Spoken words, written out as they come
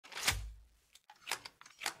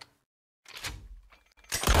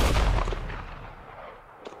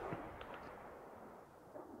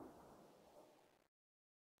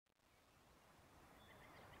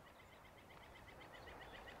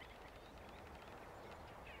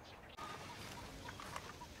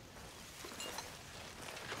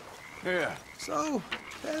Yeah. So,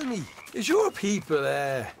 tell me, is your people,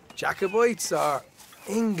 Jacobites or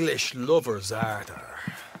English lovers, are there?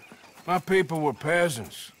 My people were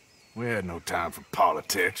peasants. We had no time for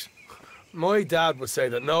politics. My dad would say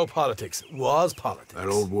that no politics was politics. That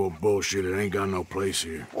old world bullshit, it ain't got no place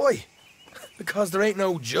here. Why? Because there ain't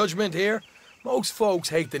no judgment here. Most folks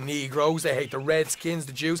hate the Negroes, they hate the Redskins,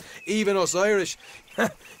 the Jews, even us Irish.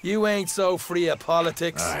 You ain't so free of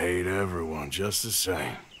politics. I hate everyone just the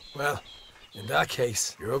same. Well, in that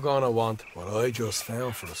case, you're gonna want what I just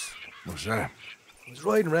found for us. What's that? I was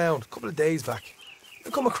riding around a couple of days back. I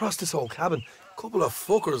come across this old cabin. A couple of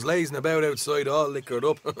fuckers lazing about outside all liquored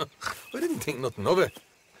up. I didn't think nothing of it.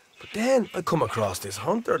 But then I come across this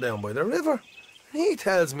hunter down by the river. And he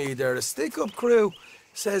tells me they're a stick-up crew.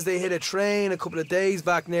 Says they hit a train a couple of days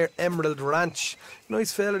back near Emerald Ranch.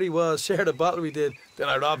 Nice fella he was, shared a bottle we did. Then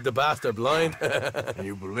I robbed the bastard blind.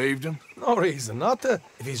 You believed him? No reason not to.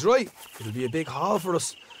 If he's right, it'll be a big haul for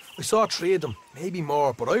us. I saw 3 of them, maybe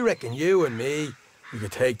more, but I reckon you and me, we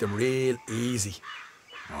could take them real easy.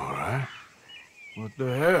 All right. What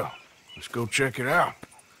the hell? Let's go check it out.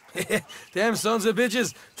 Them sons of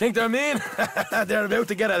bitches think they're mean. They're about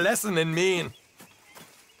to get a lesson in mean.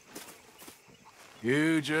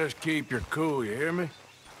 You just keep your cool, you hear me?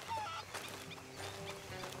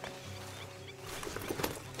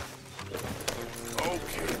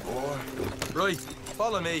 Okay, boy. Right,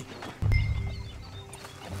 follow me.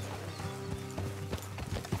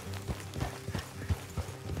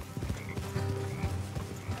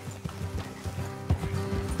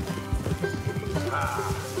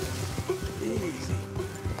 Easy.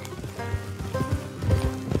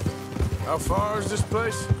 How far is this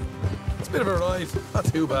place? It's a bit of a ride, not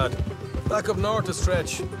too bad. Back up north a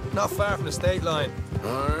stretch, not far from the state line.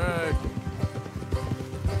 All right.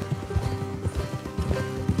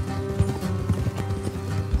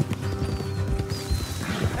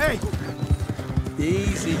 Hey!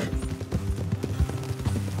 Easy.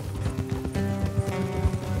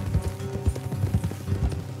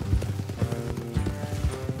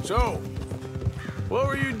 So, what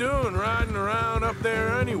were you doing riding around up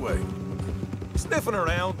there anyway? Sniffing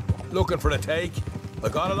around, looking for a take. I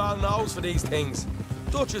got a lot of nose for these things.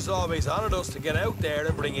 Dutch has always honoured us to get out there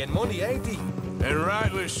and bring in money, ain't he? And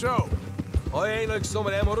rightly so. I ain't like some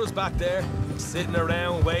of them others back there, sitting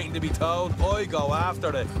around waiting to be told. I go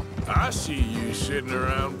after it. I see you sitting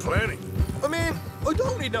around plenty. I mean, I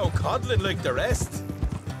don't need no coddling like the rest.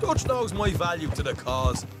 Dutch knows my value to the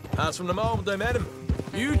cause. As from the moment I met him.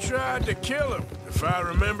 You tried to kill him, if I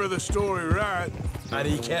remember the story right. And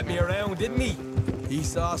he kept me around, didn't he? He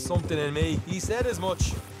saw something in me. He said as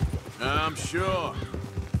much. I'm sure.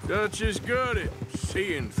 Dutch is good at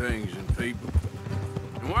seeing things in people.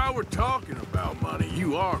 And while we're talking about money,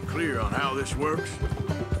 you are clear on how this works.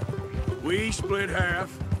 We split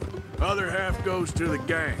half, other half goes to the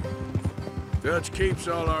gang. Dutch keeps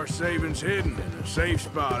all our savings hidden in a safe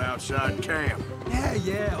spot outside camp.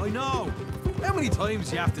 Yeah, I know. How many times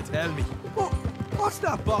do you have to tell me? What's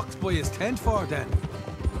that box by his tent for, then?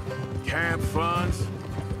 Camp funds,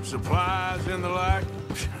 supplies, and the like.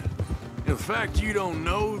 The fact you don't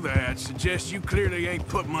know that suggests you clearly ain't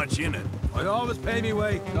put much in it. I always pay me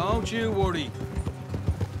way, don't you worry.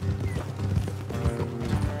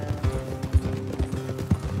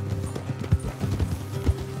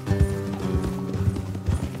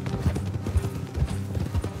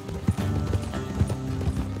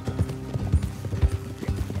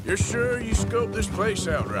 You're sure you scoped this place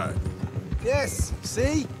out right? Yes,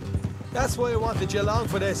 see? That's why I wanted you along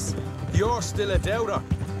for this. You're still a doubter.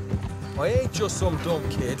 I ain't just some dumb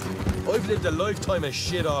kid. I've lived a lifetime of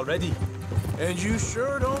shit already. And you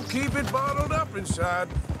sure don't keep it bottled up inside.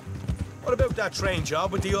 What about that train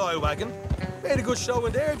job with the oil wagon? Made a good show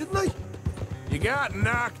in there, didn't I? You got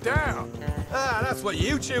knocked out. Ah, that's what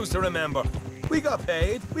you choose to remember. We got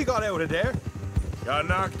paid. We got out of there. Got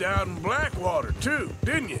knocked out in Blackwater, too,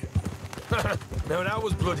 didn't you? Now, that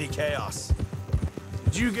was bloody chaos.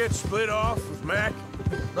 Did you get split off with Mac?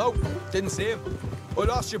 No, didn't see him. I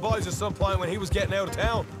lost your boys at some point when he was getting out of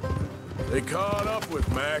town. They caught up with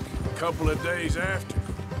Mac a couple of days after.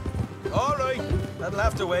 All right, that'll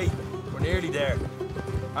have to wait. We're nearly there.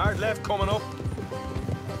 Hard left coming up.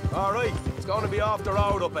 All right, it's going to be off the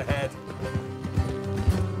road up ahead.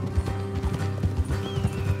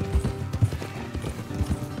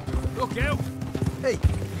 Look out! Hey,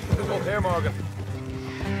 look up here, Morgan.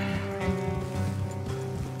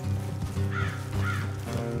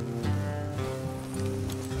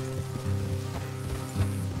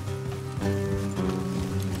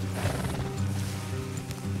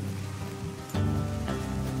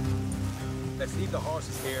 Let's leave the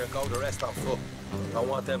horses here and go the rest on foot. Don't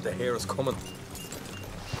want them to hear us coming.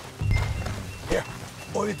 Here,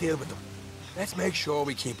 I'll deal with them. Let's make sure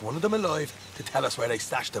we keep one of them alive to tell us where they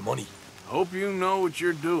stashed the money. Hope you know what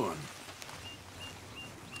you're doing.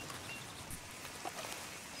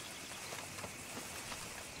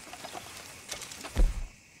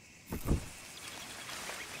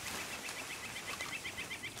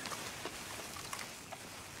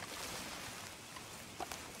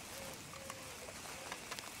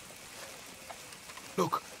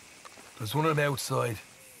 Look, there's one of them outside.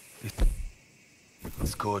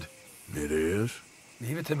 It's good. It is?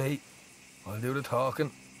 Leave it to me. I'll do the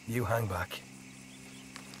talking. You hang back.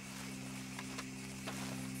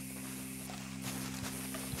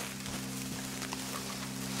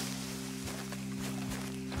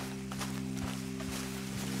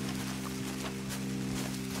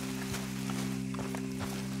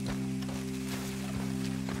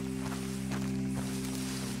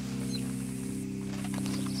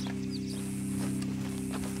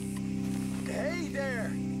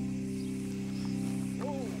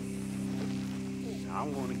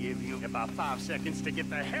 I'm gonna give you about 5 seconds to get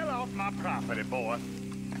the hell off my property, boy.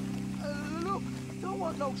 Look, don't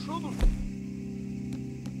want no trouble.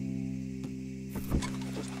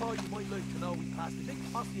 Just thought you might like to know we passed a big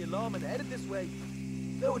posse of lawmen headed this way.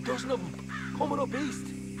 Now a dozen of them, coming up east.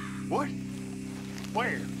 What?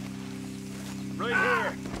 Where? Right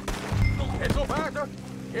here. Heads up, Arthur.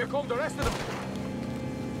 Here come the rest of them.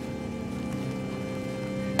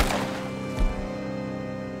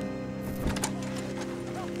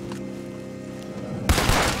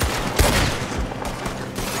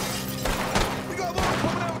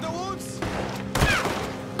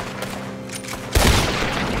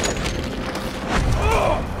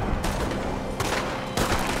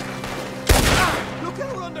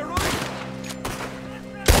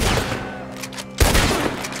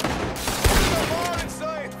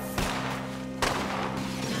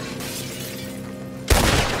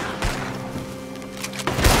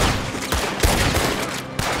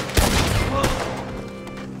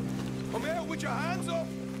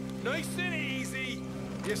 Nice and easy.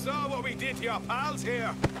 You saw what we did to your pals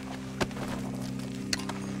here.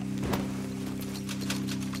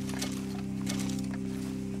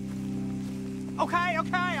 Okay,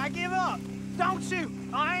 I give up. Don't shoot.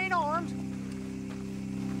 I ain't armed.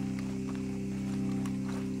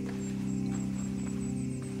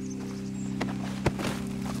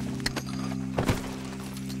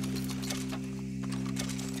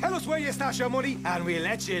 Tell us where you stash your money, and we'll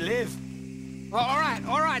let you live.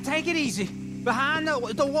 All right, take it easy. Behind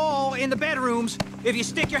the wall in the bedrooms, if you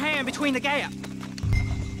stick your hand between the gap.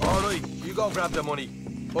 All right, you go grab the money.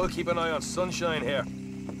 I'll keep an eye on Sunshine here.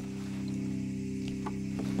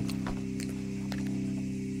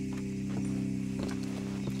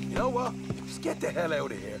 You know what? Just get the hell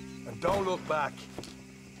out of here, and don't look back.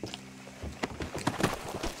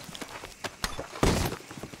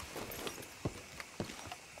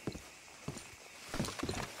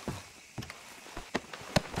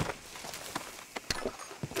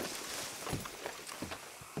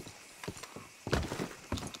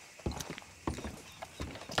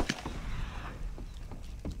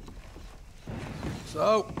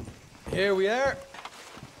 So, here we are.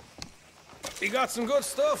 We got some good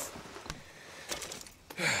stuff.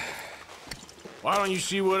 Why don't you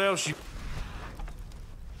see what else you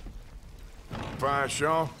find,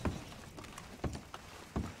 Shaw?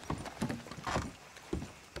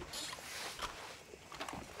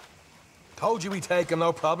 Told you we'd take him,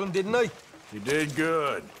 no problem, didn't I? You did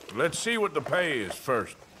good. Let's see what the pay is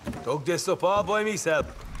first. Dug this up all by myself.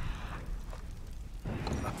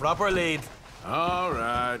 A proper lead. All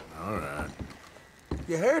right.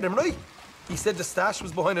 You heard him, right? He said the stash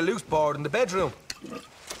was behind a loose board in the bedroom.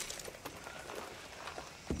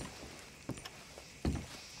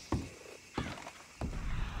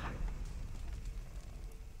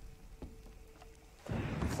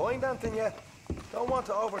 Find anything yet? Don't want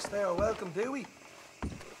to overstay our welcome, do we?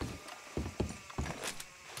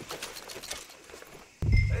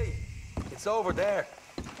 Hey, it's over there.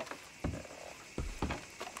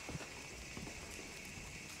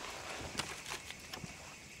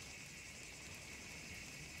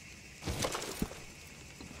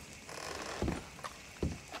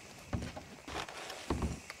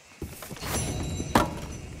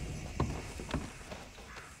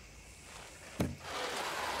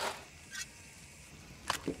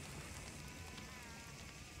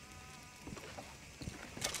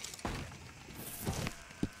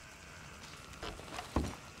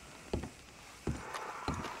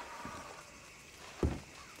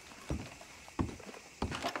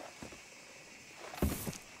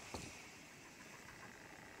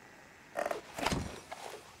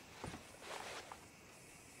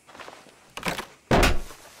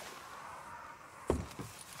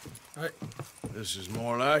 Right. This is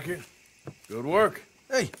more like it. Good work.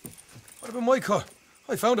 Hey, what about my car?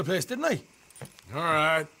 I found a place, didn't I? All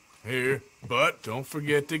right, here. But don't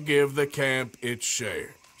forget to give the camp its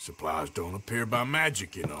share. Supplies don't appear by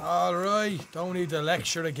magic, you know. All right, don't need the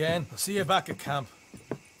lecture again. I'll see you back at camp.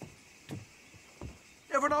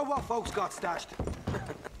 Never know what folks got stashed.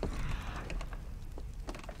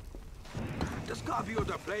 There's gotta be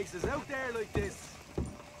other places out there like this.